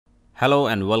Hello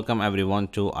and welcome everyone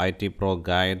to IT Pro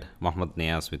Guide. Mohammed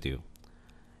Niaz with you.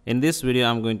 In this video,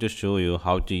 I'm going to show you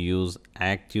how to use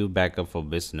Active Backup for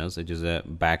Business, which is a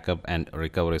backup and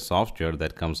recovery software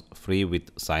that comes free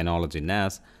with Synology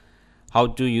NAS. How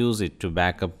to use it to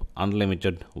backup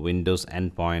unlimited Windows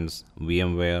endpoints,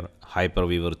 VMware,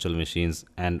 Hyper-V virtual machines,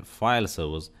 and file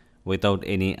servers without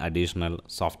any additional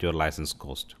software license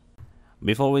cost.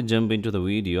 Before we jump into the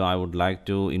video, I would like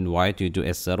to invite you to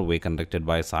a survey conducted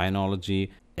by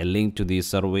Synology. A link to the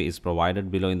survey is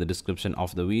provided below in the description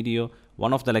of the video.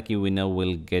 One of the lucky winner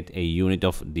will get a unit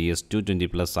of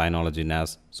DS920 plus Synology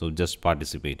NAS, so just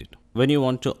participate it. When you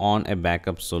want to on a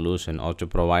backup solution or to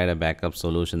provide a backup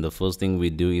solution, the first thing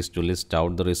we do is to list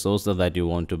out the resources that you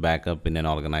want to backup in an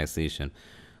organization.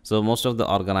 So most of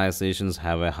the organizations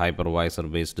have a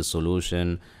hypervisor based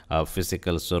solution,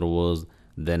 physical servers,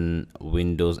 then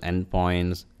Windows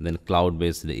endpoints, then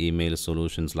cloud-based email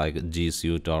solutions like G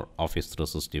Suite or Office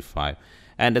 365.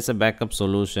 And as a backup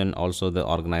solution, also the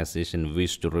organization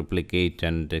wish to replicate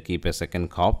and keep a second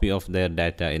copy of their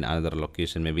data in another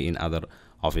location, maybe in other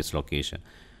office location.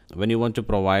 When you want to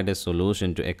provide a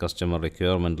solution to a customer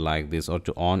requirement like this, or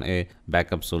to on a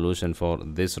backup solution for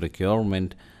this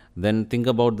requirement, then think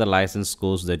about the license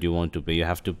cost that you want to pay. You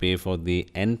have to pay for the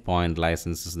endpoint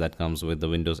licenses that comes with the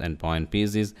Windows Endpoint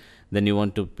PCs. Then you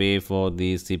want to pay for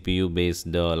the CPU based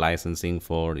licensing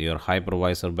for your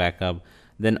hypervisor backup.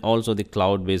 Then also the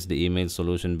cloud based email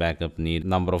solution backup need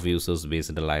number of users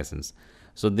based license.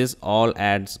 So this all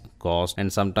adds cost,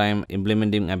 and sometimes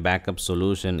implementing a backup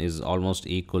solution is almost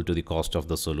equal to the cost of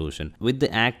the solution. With the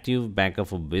Active Backup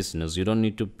for Business, you don't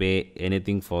need to pay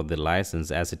anything for the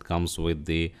license as it comes with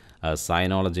the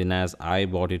Synology NAS. I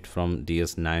bought it from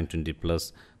DS920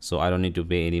 Plus, so I don't need to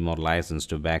pay any more license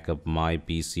to back up my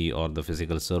PC or the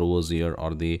physical servers here,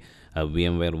 or the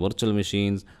VMware virtual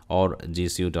machines, or G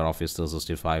Suite or Office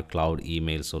 365 cloud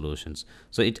email solutions.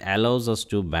 So it allows us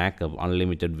to back up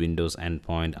unlimited Windows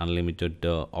endpoint, unlimited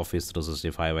Office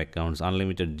 365 accounts,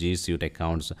 unlimited G Suite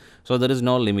accounts. So there is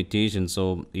no limitation.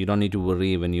 So you don't need to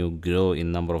worry when you grow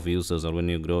in number of users or when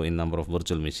you grow in number of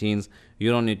virtual machines.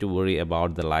 You don't need to worry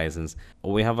about the license.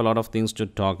 We have a lot of things to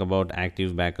talk about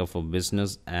Active Backup for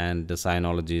Business and the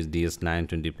Synology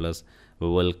DS920 Plus. We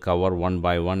will cover one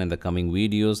by one in the coming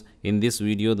videos. In this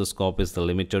video, the scope is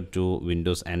limited to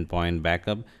Windows Endpoint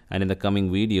backup, and in the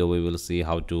coming video, we will see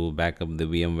how to back up the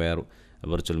VMware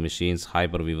virtual machines,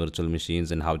 Hyper-V virtual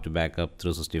machines, and how to back up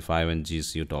 365 and G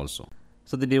Suite also.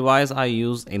 So the device I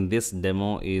use in this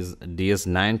demo is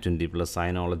DS920 plus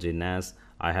Synology NAS.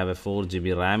 I have a 4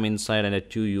 GB RAM inside and a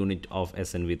 2 unit of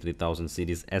SNV 3000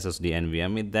 series SSD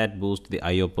NVMe that boosts the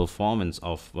I/O performance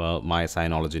of my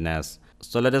Synology NAS.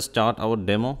 So let us start our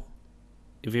demo.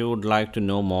 If you would like to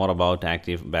know more about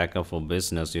Active Backup for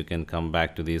Business, you can come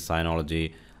back to the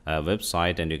Synology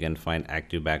website and you can find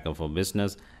Active Backup for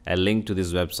Business. A link to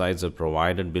these websites are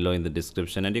provided below in the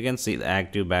description, and you can see the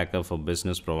Active Backup for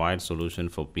Business provides solution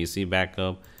for PC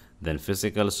backup, then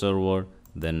physical server,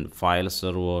 then file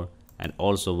server, and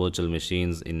also virtual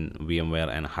machines in VMware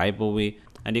and Hyper-V.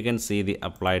 And you can see the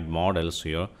applied models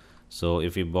here. So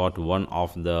if you bought one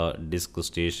of the disk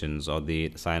stations or the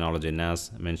Synology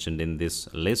NAS mentioned in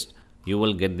this list, you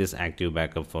will get this Active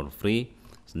Backup for free.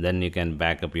 So then you can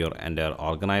back up your entire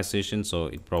organization. So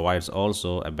it provides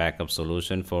also a backup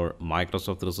solution for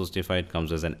Microsoft 365. It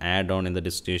comes as an add-on in the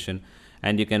disk station,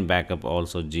 and you can back up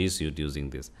also G Suite using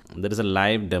this. There is a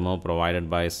live demo provided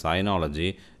by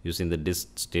Synology using the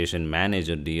disk station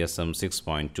manager DSM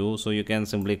 6.2. So you can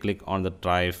simply click on the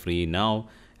try free now,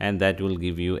 and that will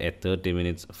give you a 30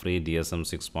 minutes free DSM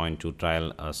 6.2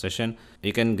 trial session.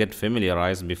 You can get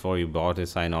familiarized before you bought a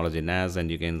Synology NAS, and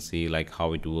you can see like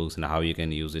how it works and how you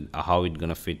can use it, how it's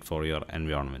gonna fit for your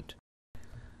environment.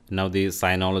 Now the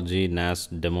Synology NAS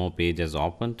demo page has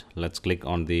opened. Let's click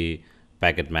on the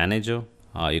packet manager.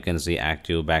 You can see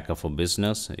Active Backup for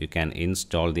Business. You can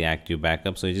install the Active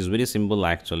Backup. So it is very simple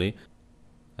actually.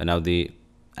 And now the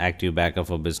Active Backup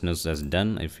for Business is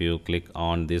done. If you click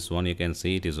on this one, you can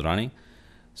see it is running.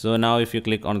 So now if you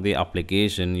click on the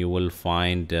application, you will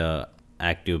find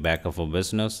Active Backup for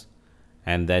Business,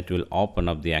 and that will open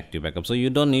up the Active Backup. So you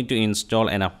don't need to install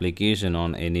an application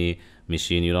on any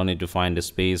machine. You don't need to find a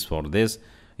space for this.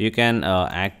 You can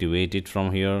activate it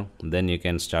from here, then you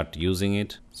can start using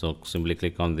it. So simply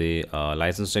click on the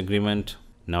license agreement.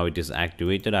 Now it is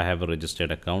activated. I have a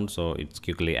registered account, so it's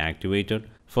quickly activated.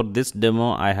 For this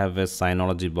demo, I have a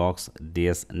Synology box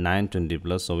DS920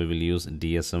 Plus, so we will use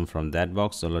DSM from that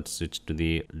box. So let's switch to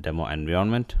the demo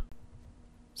environment.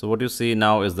 So what you see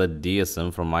now is the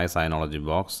DSM from my Synology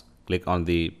box. Click on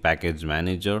the package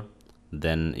manager,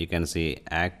 then you can see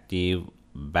active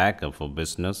backup for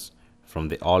business. From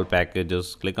the all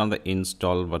packages, click on the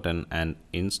install button and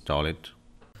install it.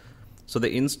 So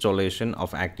the installation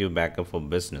of active backup for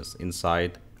business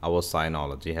inside our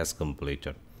Synology has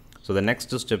completed. So the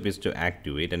next step is to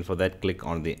activate, and for that click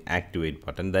on the activate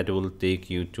button. That will take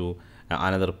you to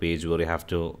another page where you have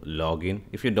to log in.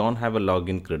 If you don't have a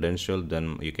login credential,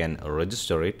 then you can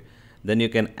register it. Then you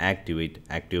can activate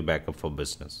active backup for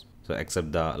business. So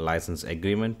accept the license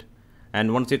agreement,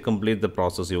 and once you complete the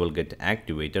process, you will get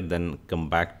activated. Then come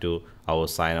back to our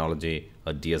Synology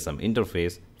DSM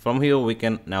interface. From here we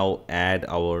can now add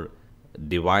our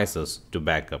devices to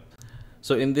backup.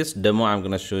 So in this demo, I'm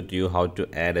going to show you how to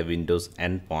add a Windows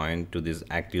endpoint to this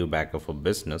active backup for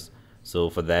business. So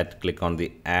for that, click on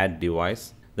the add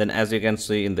device. Then as you can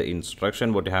see in the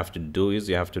instruction, what you have to do is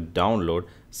you have to download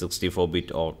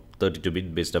 64-bit or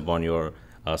 32-bit based upon your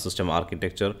system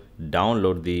architecture.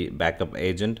 Download the backup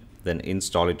agent, then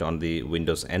install it on the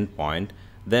Windows endpoint.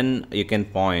 Then you can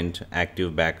point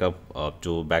active backup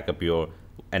to backup your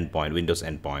endpoint, Windows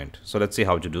endpoint. So let's see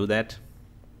how to do that.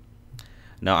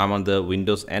 Now I'm on the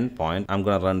Windows endpoint. I'm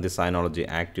going to run the Synology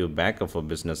active backup for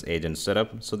business agent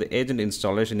setup. So the agent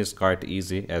installation is quite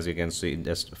easy. As you can see,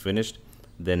 just finished.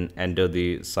 Then enter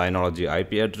the Synology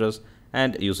IP address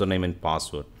and username and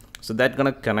password. So that's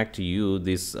going to connect you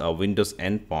this Windows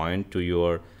endpoint to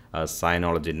your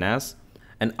Synology NAS.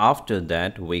 And after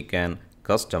that, we can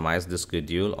customize the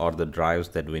schedule or the drives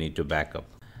that we need to backup.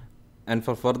 And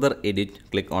for further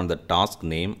edit, click on the task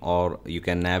name, or you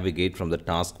can navigate from the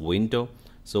task window.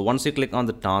 So once you click on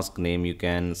the task name, you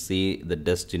can see the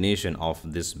destination of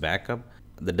this backup.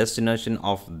 The destination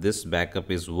of this backup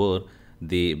is where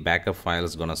the backup file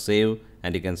is gonna save,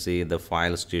 and you can see the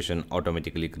file station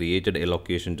automatically created a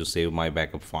location to save my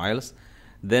backup files.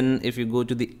 Then if you go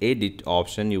to the edit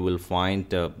option, you will find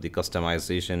the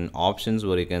customization options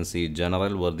where you can see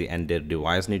general, where the entire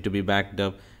device need to be backed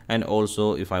up, and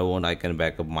also if I want, I can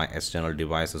back up my external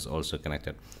devices also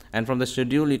connected. And from the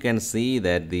schedule, you can see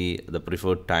that the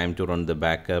preferred time to run the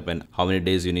backup and how many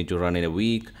days you need to run in a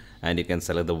week, and you can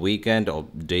select the weekend or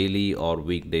daily or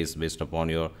weekdays based upon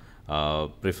your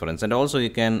preference. And also you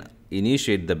can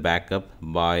initiate the backup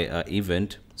by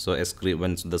event. So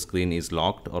once the screen is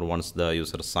locked, or once the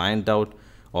user signed out,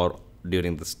 or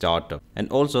during the startup. And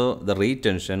also the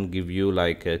retention give you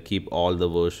like keep all the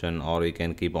version, or you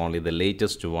can keep only the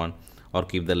latest one, or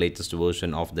keep the latest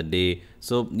version of the day.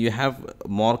 So you have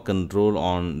more control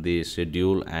on the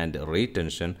schedule and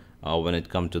retention when it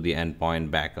comes to the endpoint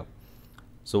backup.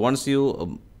 So once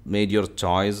you made your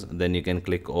choice, then you can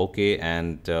click OK,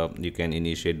 and you can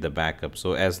initiate the backup.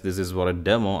 So as this is for a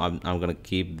demo, I'm going to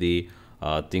keep the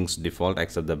things default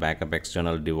except the backup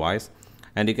external device.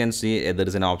 And you can see there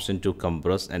is an option to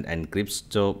compress and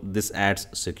encrypt. So this adds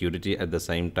security. At the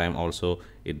same time also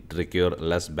it requires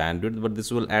less bandwidth, but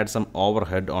this will add some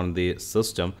overhead on the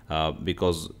system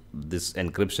because this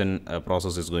encryption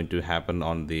process is going to happen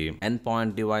on the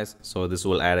endpoint device. So this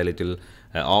will add a little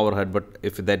overhead, but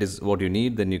if that is what you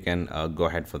need, then you can go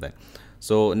ahead for that.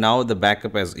 So now the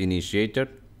backup has initiated.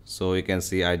 So you can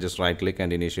see I just right click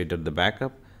and initiated the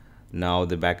backup. Now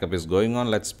the backup is going on.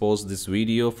 Let's pause this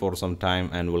video for some time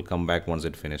and we'll come back once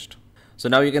it finished. So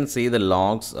now you can see the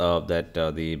logs that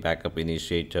the backup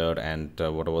initiated and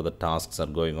whatever the tasks are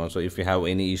going on. So if you have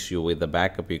any issue with the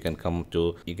backup, you can come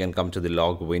to the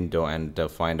log window and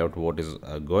find out what is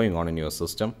going on in your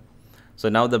system. So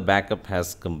now the backup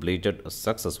has completed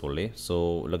successfully.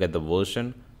 So look at the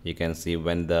version. You can see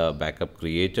when the backup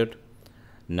created.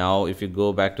 Now if you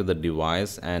go back to the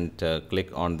device and click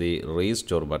on the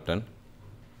restore button,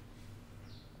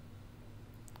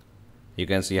 you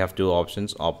can see you have two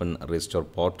options: open restore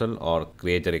portal or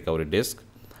create a recovery disk.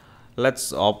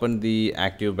 Let's open the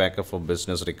active backup for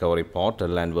business recovery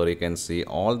portal, and where you can see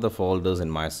all the folders in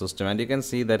my system, and you can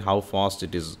see that how fast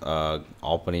it is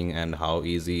opening and how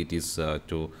easy it is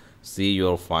to see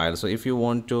your file. So if you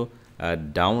want to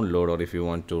download, or if you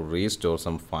want to restore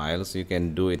some files, you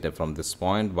can do it from this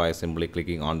point by simply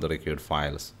clicking on the required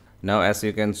files. Now as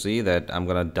you can see that I'm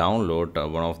gonna download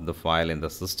one of the file in the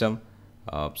system.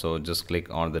 So just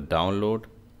click on the download,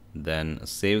 then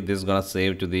save. This is gonna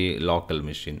save to the local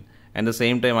machine. At the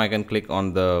same time, I can click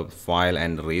on the file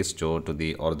and restore to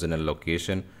the original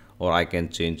location, or I can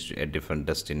change to a different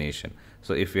destination.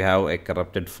 So if you have a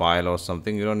corrupted file or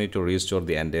something, you don't need to restore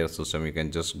the entire system. You can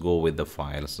just go with the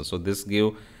files. So this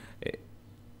gives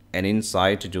an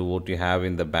insight to what you have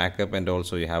in the backup, and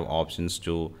also you have options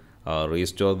to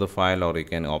restore the file, or you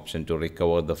can option to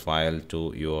recover the file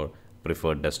to your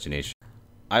preferred destination.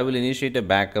 I will initiate a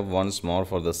backup once more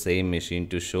for the same machine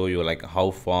to show you like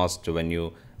how fast when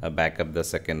you back up the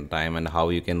second time and how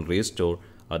you can restore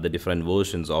the different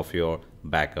versions of your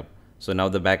backup. So now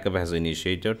the backup has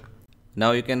initiated.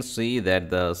 Now you can see that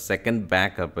the second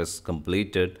backup is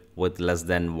completed with less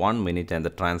than 1 minute and the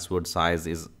transferred size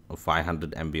is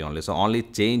 500 MB only. So only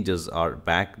changes are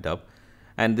backed up,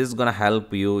 and this is gonna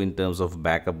help you in terms of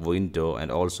backup window, and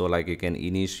also like you can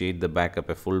initiate the backup,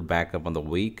 a full backup on the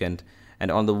weekend, and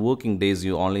on the working days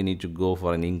you only need to go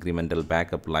for an incremental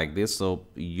backup like this, so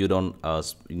you don't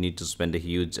need to spend a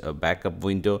huge backup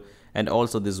window, and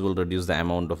also this will reduce the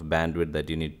amount of bandwidth that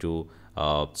you need to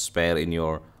spare in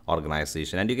your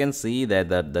organization. And you can see that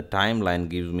the timeline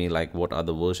gives me like what are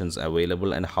the versions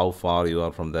available and how far you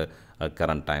are from the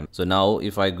current time. So now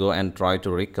if I go and try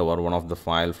to recover one of the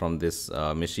file from this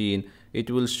machine, it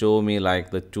will show me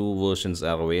like the two versions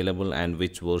are available and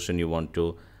which version you want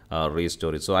to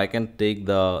restore it. So I can take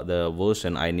the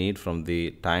version I need from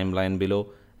the timeline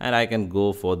below, and I can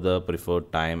go for the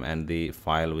preferred time and the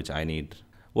file which I need.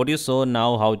 What you saw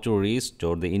now how to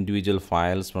restore the individual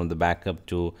files from the backup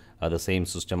to the same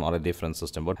system or a different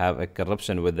system, but have a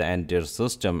corruption with the entire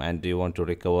system and you want to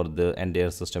recover the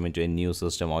entire system into a new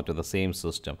system or to the same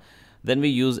system. Then we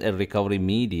use a recovery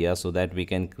media so that we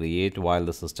can create while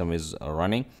the system is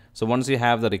running. So once you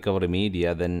have the recovery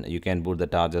media, then you can boot the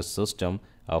target system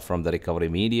from the recovery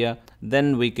media.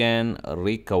 Then we can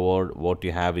recover what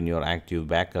you have in your active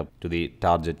backup to the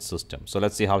target system. So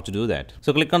let's see how to do that.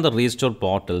 So click on the restore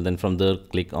portal, then from there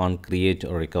click on create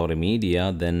recovery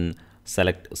media, then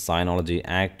select Synology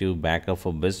active backup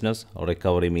for business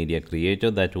recovery media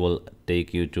creator. That will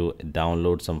take you to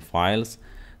download some files.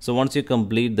 So once you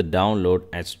complete the download,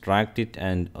 extract it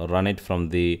and run it from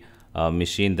the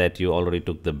machine that you already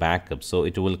took the backup. So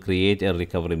it will create a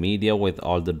recovery media with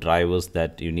all the drivers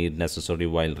that you need necessary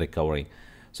while recovering.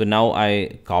 So now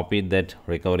I copied that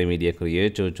recovery media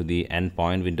creator to the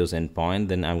endpoint, Windows endpoint.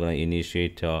 Then I'm going to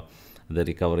initiate the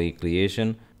recovery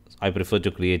creation. I prefer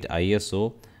to create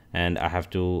ISO, and I have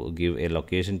to give a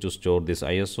location to store this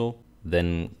ISO.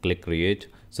 Then click create.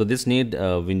 So this need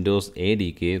Windows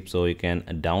ADK, so you can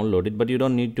download it, but you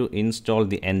don't need to install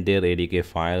the entire ADK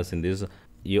files in this.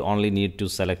 You only need to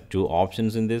select two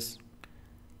options in this,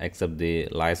 accept the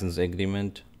license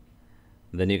agreement.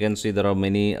 Then you can see there are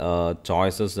many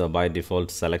choices by default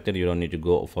selected. You don't need to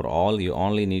go for all. You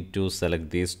only need to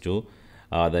select these two,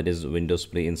 that is Windows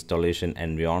pre-installation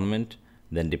environment,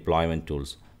 then deployment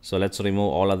tools. So let's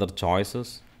remove all other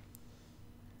choices.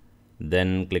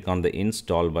 Then click on the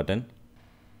install button.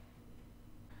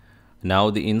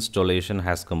 Now the installation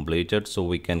has completed, so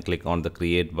we can click on the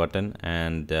create button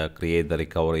and create the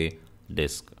recovery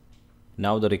disk.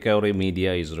 Now the recovery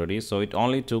media is ready. So it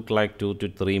only took like 2 to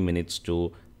 3 minutes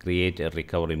to create a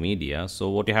recovery media. So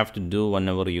what you have to do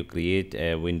whenever you create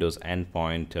a Windows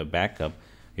endpoint backup,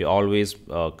 you always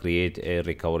create a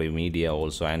recovery media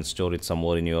also and store it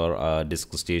somewhere in your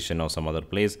disk station or some other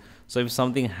place. So if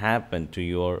something happened to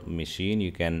your machine,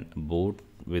 you can boot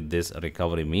with this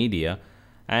recovery media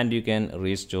and you can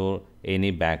restore any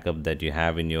backup that you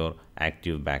have in your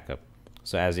active backup.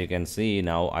 So as you can see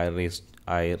now,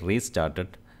 I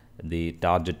restarted the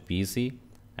target PC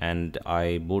and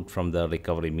I boot from the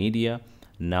recovery media.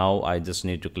 Now I just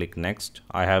need to click next.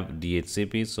 I have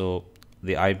DHCP, so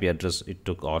the IP address it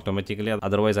took automatically,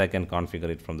 otherwise I can configure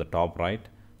it from the top right.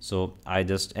 So I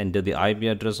just enter the IP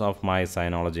address of my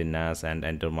Synology NAS and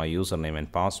enter my username and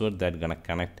password. That's gonna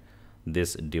connect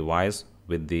this device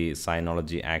with the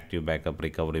Synology active backup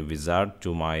recovery wizard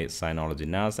to my Synology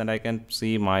NAS, and I can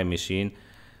see my machine,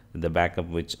 the backup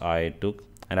which I took,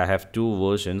 and I have two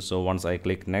versions. So once I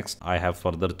click next, I have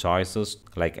further choices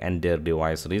like entire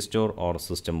device restore or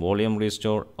system volume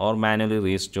restore or manually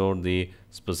restore the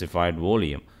specified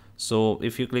volume. So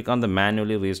if you click on the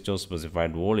manually restore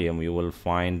specified volume, you will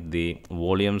find the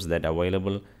volumes that are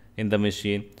available in the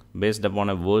machine. Based upon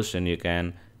a version, you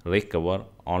can recover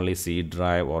only C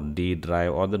drive or D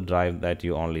drive or the drive that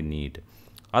you only need.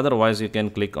 Otherwise, you can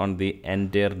click on the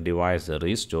entire device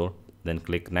restore, then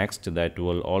click next. That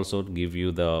will also give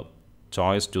you the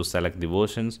choice to select the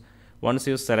versions. Once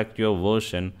you select your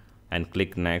version and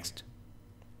click next,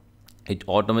 it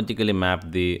automatically maps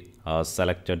the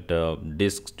selected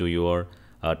disks to your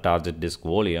target disk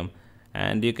volume,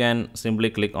 and you can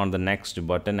simply click on the next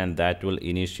button and that will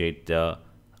initiate the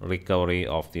recovery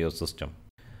of your system.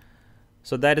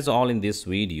 So that is all in this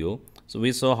video. So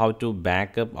we saw how to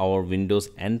back up our Windows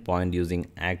endpoint using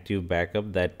active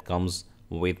backup that comes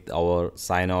with our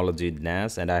Synology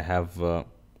NAS, and I have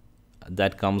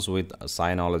that comes with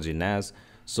Synology NAS.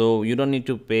 So you don't need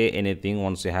to pay anything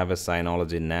once you have a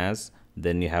Synology NAS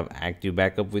then you have active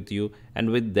backup with you, and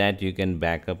with that you can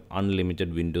backup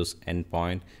unlimited Windows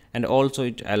endpoint. And also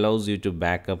it allows you to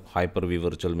backup Hyper-V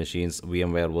virtual machines,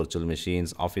 VMware virtual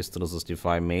machines, Office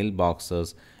 365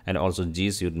 mailboxes, and also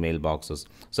G Suite mailboxes.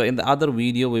 So in the other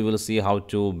video we will see how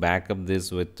to backup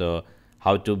this with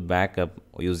how to backup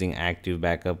using active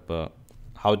backup,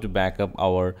 how to backup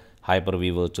our Hyper-V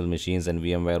virtual machines and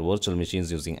VMware virtual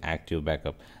machines using active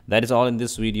backup. That is all in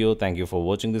this video. Thank you for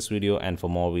watching this video, and for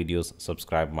more videos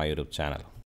subscribe my YouTube channel.